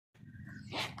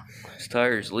This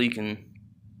tire's leaking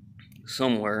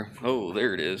somewhere. Oh,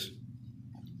 there it is.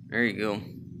 There you go.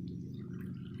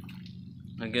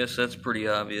 I guess that's pretty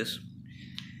obvious.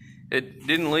 It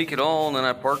didn't leak at all, and then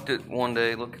I parked it one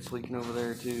day. Look, it's leaking over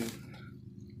there too,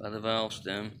 by the valve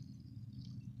stem.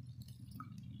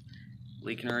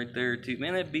 Leaking right there too.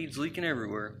 Man, that bead's leaking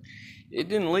everywhere. It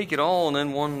didn't leak at all, and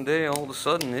then one day, all of a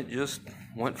sudden, it just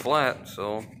went flat.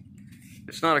 So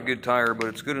it's not a good tire, but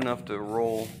it's good enough to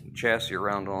roll the chassis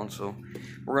around on. So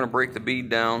we're gonna break the bead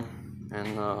down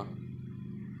and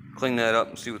clean that up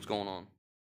and see what's going on.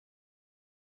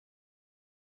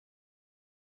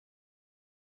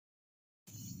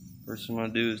 First thing I'm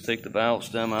gonna do is take the valve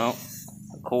stem out,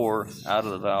 the core out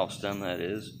of the valve stem, that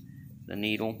is, the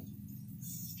needle.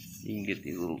 You can get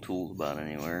these little tools about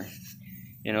anywhere.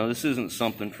 You know, this isn't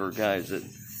something for guys that,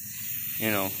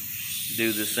 you know,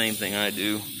 do the same thing I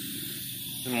do.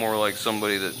 It's more like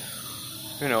somebody that,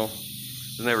 you know,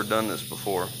 has never done this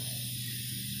before.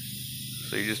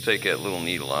 So you just take that little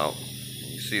needle out.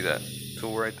 You see that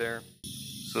tool right there?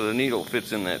 So the needle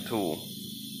fits in that tool.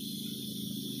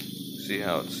 See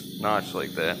how it's notched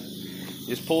like that?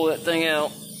 Just pull that thing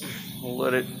out. We'll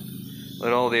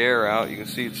let all the air out. You can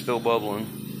see it's still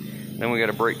bubbling. Then we got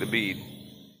to break the bead.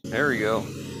 There we go.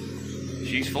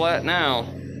 She's flat now.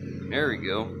 There we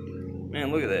go.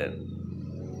 Man, look at that.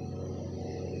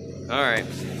 Alright,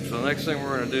 so the next thing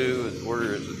we're going to do is,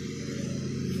 where is it?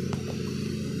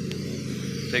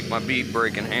 Take my bead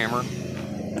breaking hammer.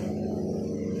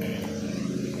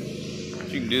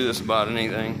 You can do this about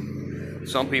anything.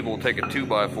 Some people will take a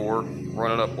 2x4,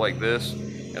 run it up like this,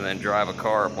 and then drive a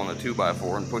car up on the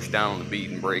 2x4 and push down on the bead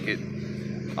and break it.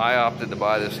 I opted to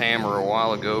buy this hammer a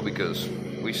while ago because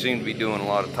we seem to be doing a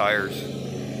lot of tires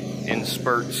in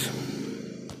spurts.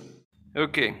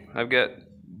 Okay, I've got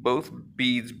both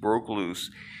beads broke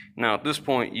loose. Now at this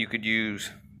point you could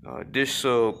use dish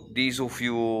soap, diesel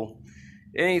fuel,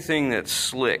 anything that's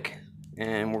slick,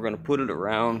 and we're going to put it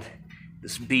around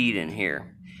this bead in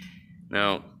here.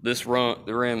 Now the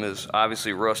rim is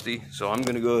obviously rusty, so I'm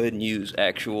going to go ahead and use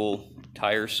actual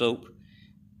tire soap.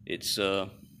 It's I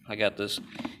got this.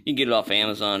 You can get it off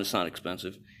Amazon. It's not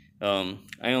expensive. I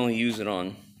only use it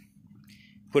on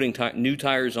putting new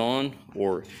tires on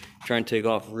or trying to take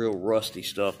off real rusty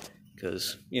stuff,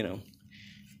 because, you know,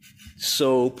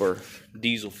 soap or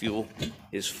diesel fuel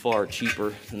is far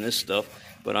cheaper than this stuff.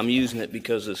 But I'm using it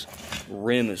because this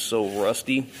rim is so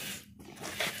rusty.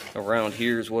 Around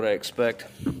here is what I expect.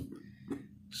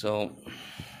 So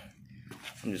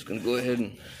I'm just going to go ahead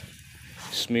and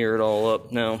smear it all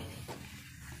up. Now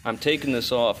I'm taking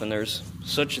this off, and there's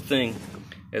such a thing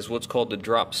as what's called the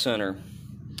drop center.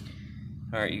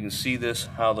 Alright, you can see this,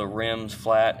 how the rim's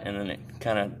flat and then it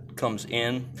kind of comes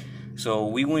in. So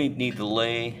we need to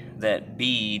lay that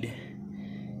bead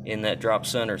in that drop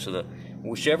center, so that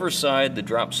whichever side the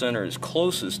drop center is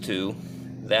closest to,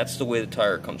 that's the way the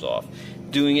tire comes off.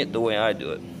 Doing it the way I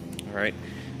do it. Alright,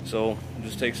 so I'll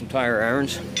just take some tire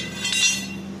irons.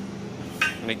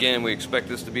 And again, we expect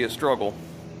this to be a struggle.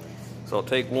 So I'll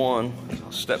take one,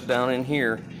 I'll step down in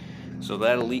here, so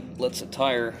that lets the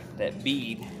tire, that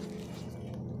bead,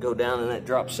 go down in that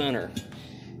drop center.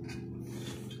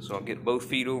 So I'll get both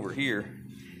feet over here,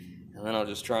 and then I'll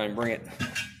just try and bring it.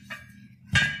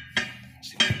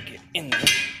 See if I can get in there.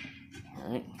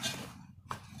 Alright.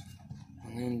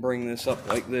 And then bring this up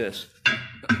like this.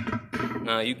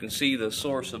 Now you can see the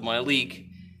source of my leak.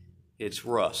 It's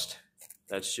rust.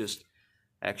 That's just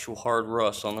actual hard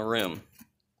rust on the rim.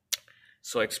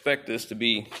 So I expect this to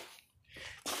be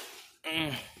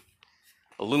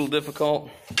a little difficult.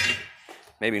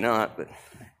 Maybe not, but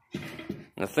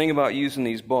the thing about using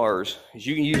these bars is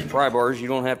you can use pry bars. You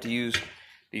don't have to use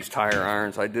these tire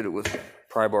irons. I did it with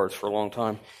pry bars for a long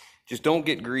time. Just don't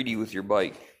get greedy with your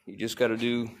bike. You just got to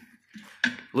do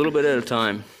a little bit at a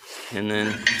time, and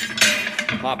then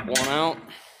pop one out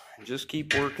and just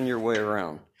keep working your way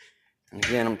around. And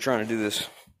again, I'm trying to do this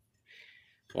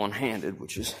one-handed,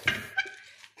 which is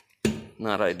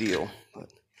not ideal,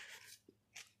 but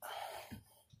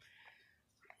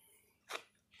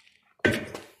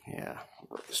yeah,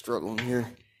 we're struggling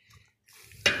here.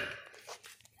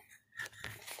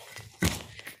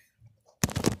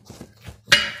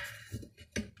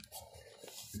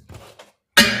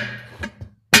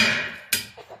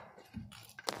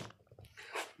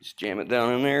 Just jam it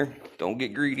down in there. Don't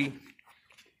get greedy.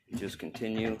 Just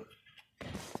continue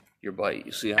your bite.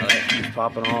 You see how that keeps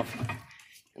popping off?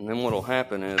 And then what'll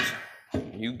happen is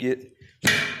you get,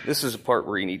 this is a part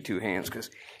where you need two hands,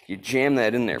 because you jam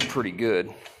that in there pretty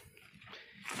good.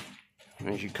 And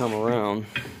as you come around,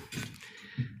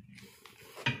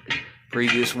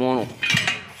 previous one will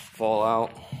fall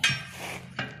out.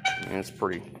 And it's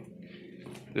pretty,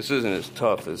 this isn't as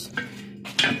tough as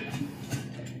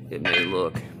it may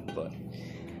look, but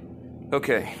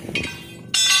okay.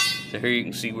 So here you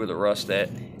can see where the rust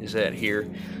is at here.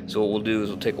 So what we'll do is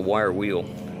we'll take a wire wheel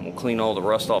and we'll clean all the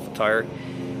rust off the tire.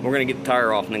 We're gonna get the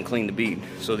tire off and then clean the bead.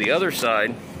 So the other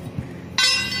side,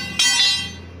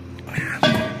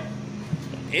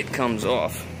 it comes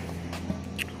off.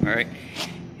 All right,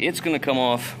 it's gonna come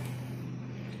off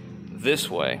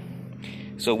this way.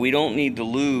 So we don't need to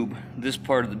lube this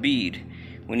part of the bead.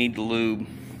 We need to lube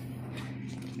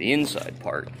the inside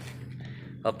part,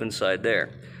 up inside there.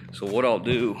 So what I'll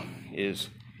do is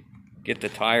get the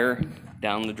tire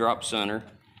down the drop center,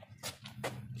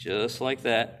 just like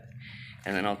that,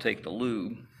 and then I'll take the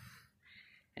lube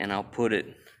and I'll put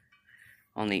it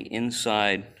on the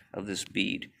inside of this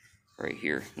bead right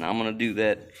here. Now I'm gonna do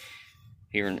that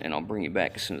here and I'll bring you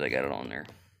back as soon as I got it on there.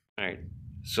 All right,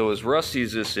 so as rusty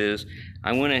as this is,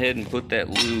 I went ahead and put that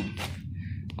lube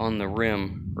on the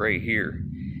rim right here.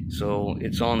 So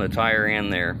it's on the tire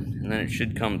and there, and then it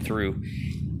should come through.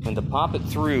 And to pop it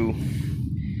through,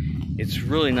 it's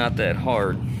really not that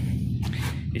hard.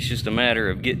 It's just a matter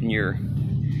of getting your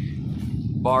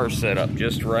bar set up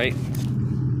just right.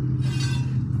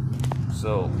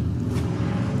 So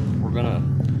we're gonna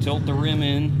tilt the rim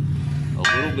in a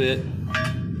little bit,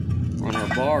 run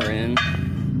our bar in,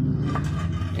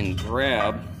 and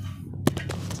grab.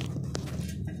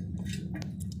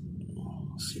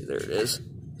 See, there it is.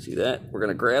 See that? We're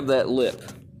gonna grab that lip,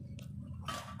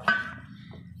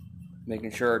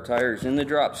 making sure our tire's in the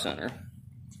drop center.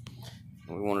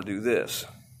 We want to do this,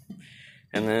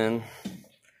 and then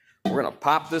we're gonna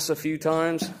pop this a few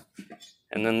times,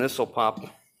 and then this will pop. The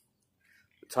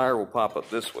tire will pop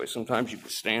up this way. Sometimes you can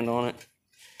stand on it,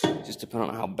 just depending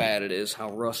on how bad it is,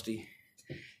 how rusty.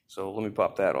 So let me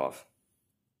pop that off.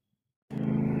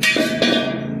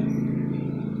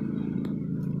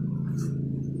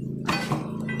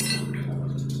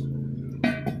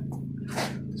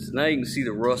 So now you can see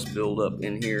the rust build up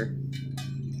in here.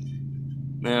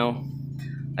 Now,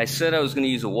 I said I was going to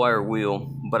use a wire wheel,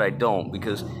 but I don't,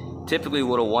 because typically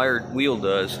what a wired wheel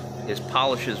does is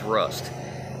polishes rust.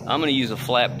 I'm going to use a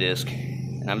flap disc,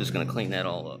 and I'm just going to clean that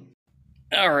all up.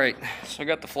 Alright, so I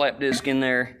got the flap disc in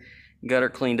there, got her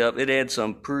cleaned up. It had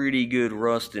some pretty good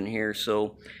rust in here,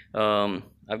 so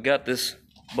I've got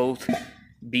both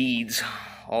beads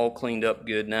all cleaned up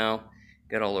good now.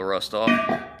 Got all the rust off.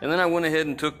 And then I went ahead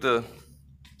and took the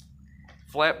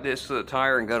flap disc to the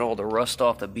tire and got all the rust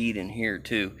off the bead in here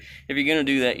too. If you're going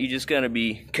to do that, you just got to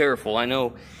be careful. I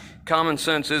know common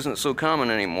sense isn't so common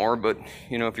anymore, but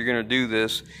you know, if you're going to do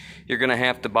this, you're going to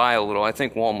have to buy a little. I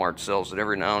think Walmart sells it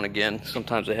every now and again.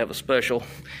 Sometimes they have a special.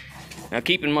 Now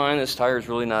keep in mind, this tire is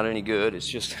really not any good. It's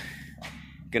just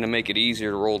going to make it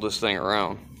easier to roll this thing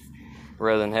around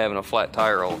rather than having a flat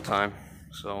tire all the time.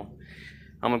 So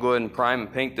I'm going to go ahead and prime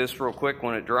and paint this real quick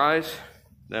when it dries.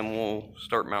 Then we'll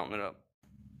start mounting it up.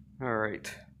 All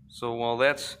right, so while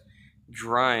that's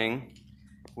drying,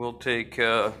 we'll take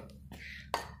our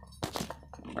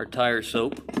tire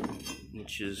soap,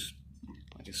 which is,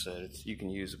 like I said, you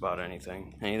can use about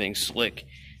anything slick,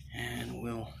 and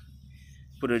we'll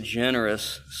put a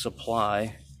generous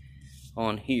supply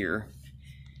on here,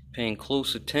 paying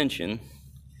close attention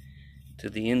to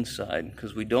the inside,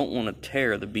 because we don't want to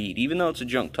tear the bead, even though it's a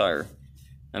junk tire.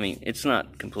 I mean, it's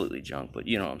not completely junk, but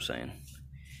you know what I'm saying.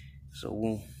 So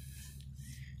we'll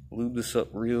lube this up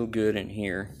real good in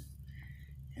here,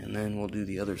 and then we'll do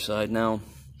the other side. Now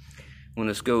when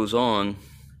this goes on,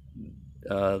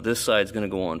 this side's going to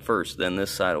go on first, then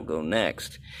this side will go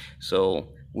next. So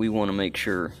we want to make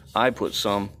sure I put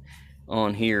some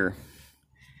on here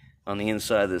on the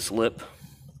inside of this lip,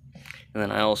 and then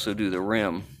I also do the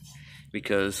rim,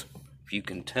 because if you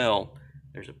can tell,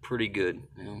 there's a pretty good,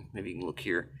 maybe you can look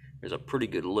here, there's a pretty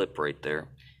good lip right there,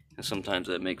 and sometimes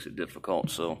that makes it difficult.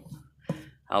 So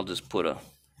I'll just put a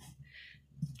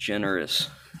generous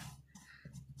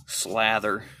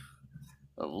slather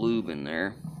of lube in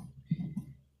there,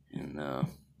 and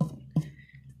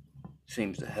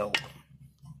seems to help.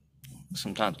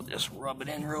 Sometimes I'll just rub it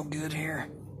in real good here.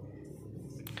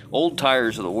 Old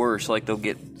tires are the worst, like they'll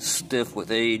get stiff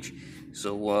with age.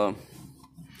 So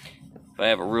if I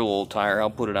have a real old tire, I'll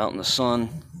put it out in the sun,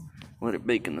 let it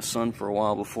bake in the sun for a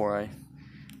while before I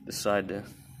decide to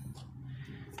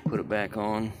put it back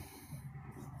on.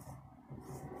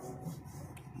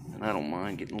 And I don't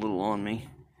mind getting a little on me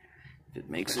if it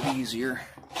makes it easier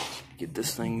to get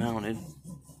this thing mounted.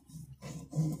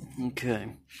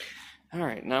 Okay.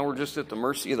 Alright, now we're just at the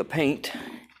mercy of the paint.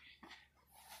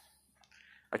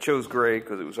 I chose gray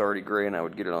because it was already gray and I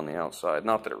would get it on the outside.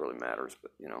 Not that it really matters,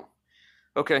 but you know.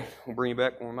 Okay, we'll bring you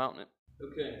back when we're mounting it.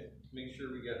 Okay, make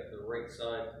sure we got the right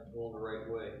side going the right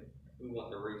way. We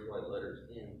want the raised white letters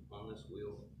in on this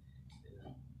wheel.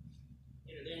 And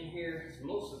get it in here.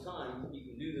 Most of the time, you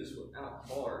can do this without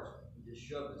bars. You just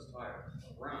shove this tire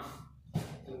around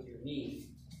with your knee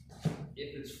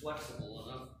if it's flexible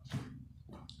enough.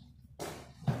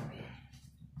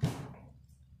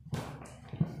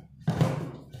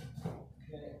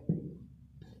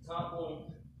 Top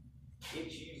one,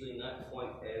 it's usually not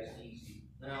quite as easy.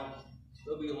 Now,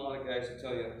 there'll be a lot of guys that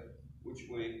tell you which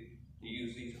way to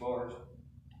use these bars.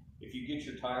 If you get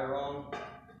your tire on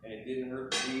and it didn't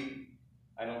hurt the bead,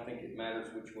 I don't think it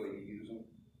matters which way you use them.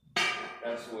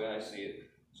 That's the way I see it.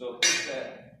 So put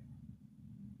that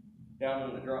down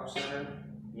in the drop center,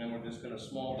 and then we're just going to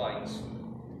small bites.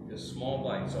 Just small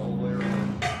bites all the way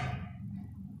around.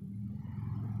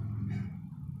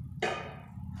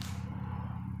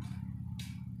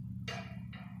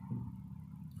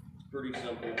 Pretty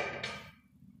simple.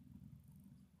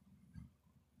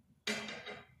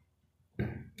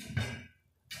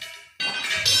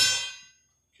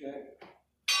 Okay.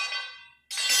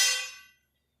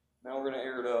 Now we're going to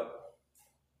air it up.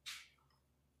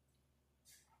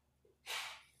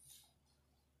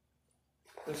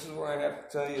 This is where I have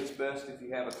to tell you it's best if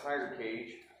you have a tire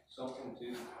cage, something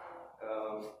to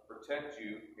protect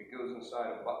you. It goes inside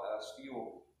a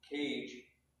steel cage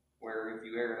where if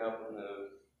you air it up and the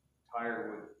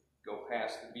tire would go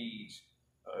past the beads,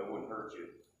 it wouldn't hurt you.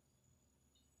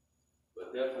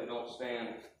 But definitely don't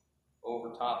stand over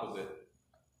top of it.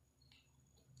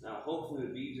 Now hopefully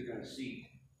the beads are going to seat.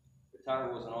 The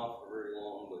tire wasn't off for very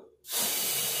long, but if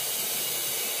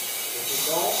it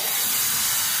don't,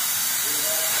 do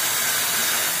that.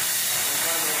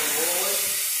 Sometimes when we roll it,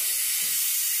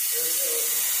 there it goes.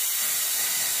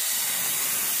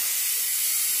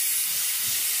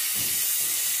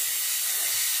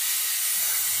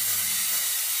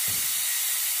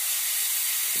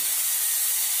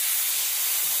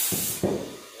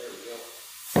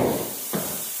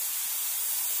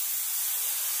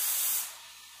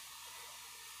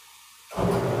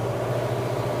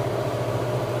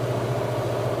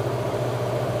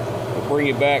 Bring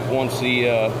it back once the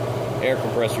air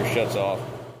compressor shuts off.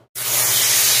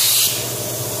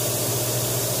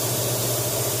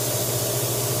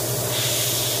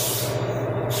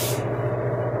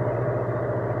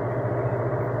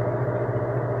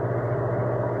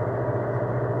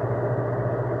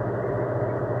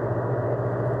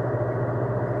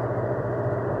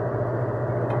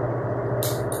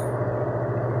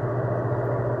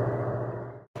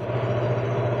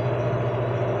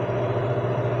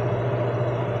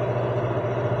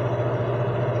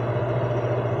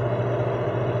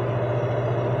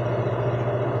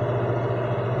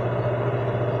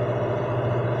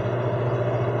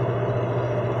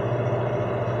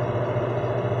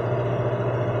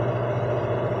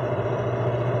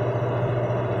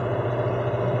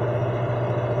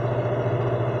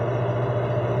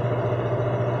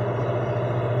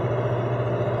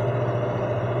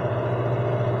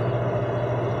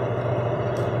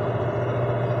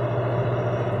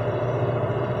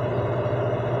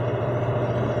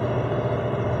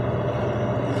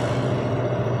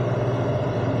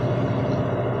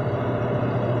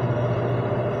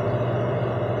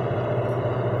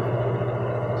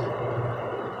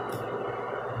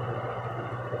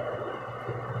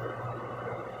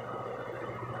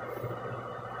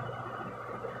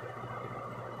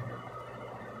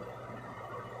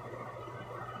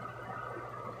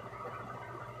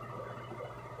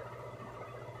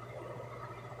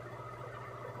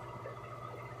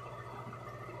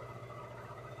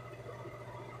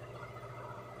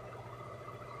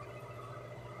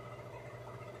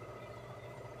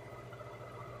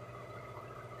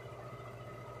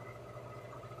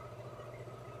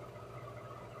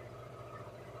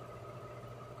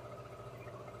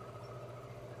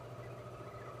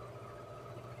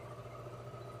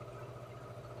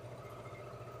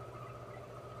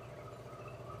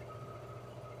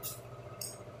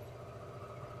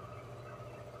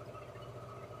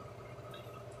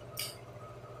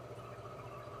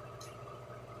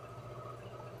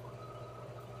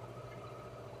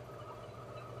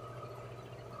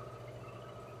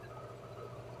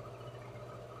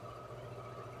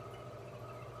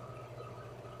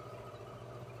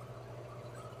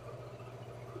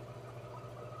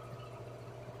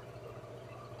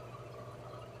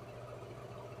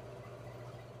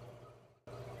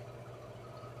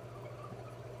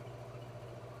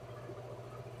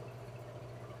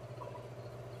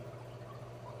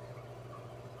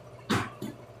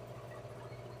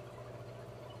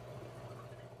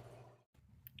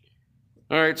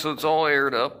 Alright, so it's all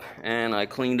aired up, and I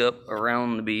cleaned up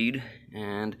around the bead,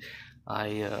 and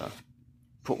I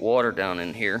put water down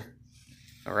in here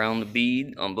around the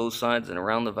bead on both sides and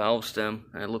around the valve stem,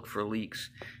 and I look for leaks,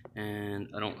 and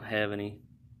I don't have any.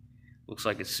 Looks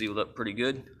like it's sealed up pretty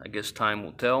good. I guess time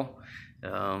will tell.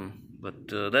 But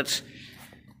that's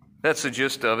the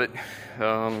gist of it.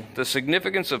 The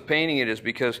significance of painting it is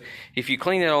because if you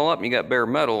clean it all up and you got bare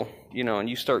metal, you know, and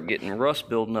you start getting rust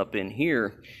building up in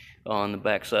here on the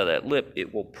back side of that lip,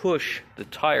 it will push the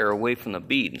tire away from the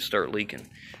bead and start leaking.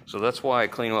 So that's why I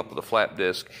clean them up with a flat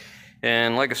disc.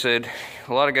 And like I said,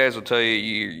 a lot of guys will tell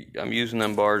you, I'm using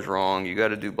them bars wrong, you got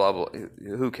to do blah blah.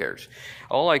 Who cares?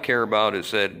 All I care about is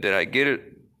that did I get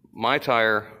my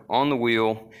tire on the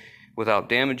wheel without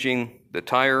damaging the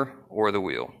tire or the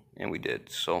wheel, and we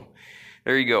did. So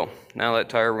there you go. Now that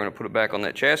tire, we're going to put it back on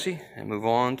that chassis and move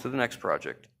on to the next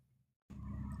project.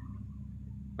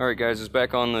 Alright guys, it's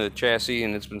back on the chassis,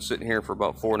 and it's been sitting here for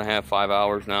about 4.5, 5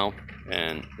 hours now,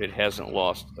 and it hasn't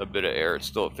lost a bit of air. It's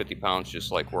still at 50 pounds,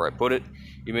 just like where I put it.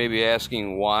 You may be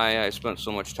asking why I spent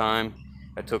so much time.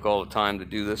 I took all the time to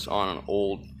do this on an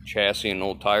old chassis and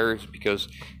old tires because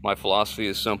my philosophy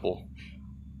is simple.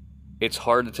 It's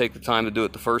hard to take the time to do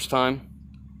it the first time.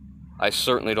 I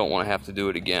certainly don't want to have to do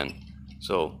it again.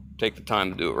 So take the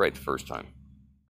time to do it right the first time.